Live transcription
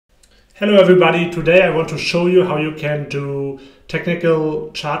Hello everybody, today I want to show you how you can do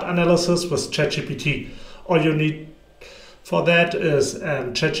technical chart analysis with ChatGPT. All you need for that is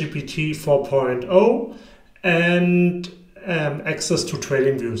ChatGPT 4.0 and access to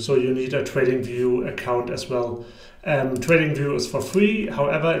TradingView. So you need a TradingView account as well. TradingView is for free.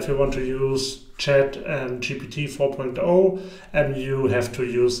 However, if you want to use ChatGPT 4.0, you have to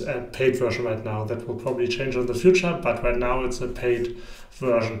use a paid version right now. That will probably change in the future, but right now it's a paid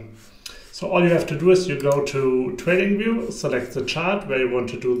version. So all you have to do is you go to TradingView, select the chart where you want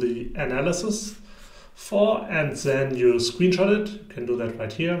to do the analysis for, and then you screenshot it. You can do that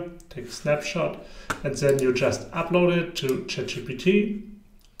right here, take a snapshot, and then you just upload it to ChatGPT,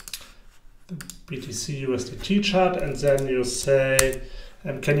 the BTC USDT chart, and then you say,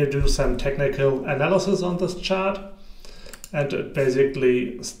 can you do some technical analysis on this chart? And it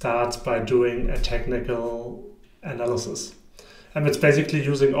basically starts by doing a technical analysis. And it's basically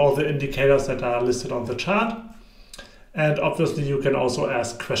using all the indicators that are listed on the chart. And obviously you can also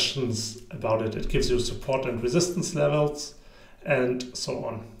ask questions about it. It gives you support and resistance levels and so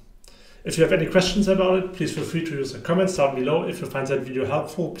on. If you have any questions about it, please feel free to use the comments down below. If you find that video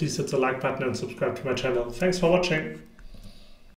helpful, please hit the like button and subscribe to my channel. Thanks for watching.